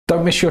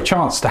Don't miss your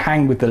chance to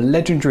hang with the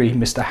legendary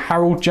Mr.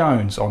 Harold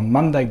Jones on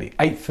Monday the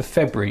 8th of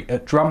February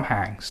at Drum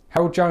Hangs.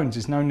 Harold Jones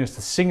is known as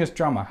the singer's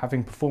drummer,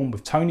 having performed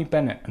with Tony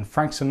Bennett and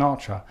Frank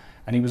Sinatra,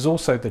 and he was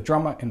also the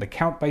drummer in the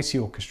Count Basie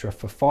Orchestra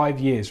for 5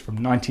 years from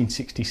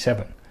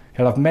 1967.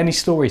 He'll have many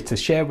stories to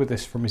share with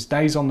us from his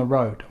days on the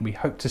road, and we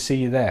hope to see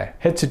you there.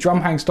 Head to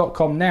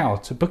drumhangs.com now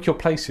to book your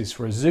places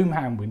for a Zoom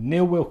hang with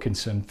Neil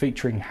Wilkinson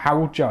featuring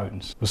Harold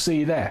Jones. We'll see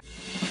you there.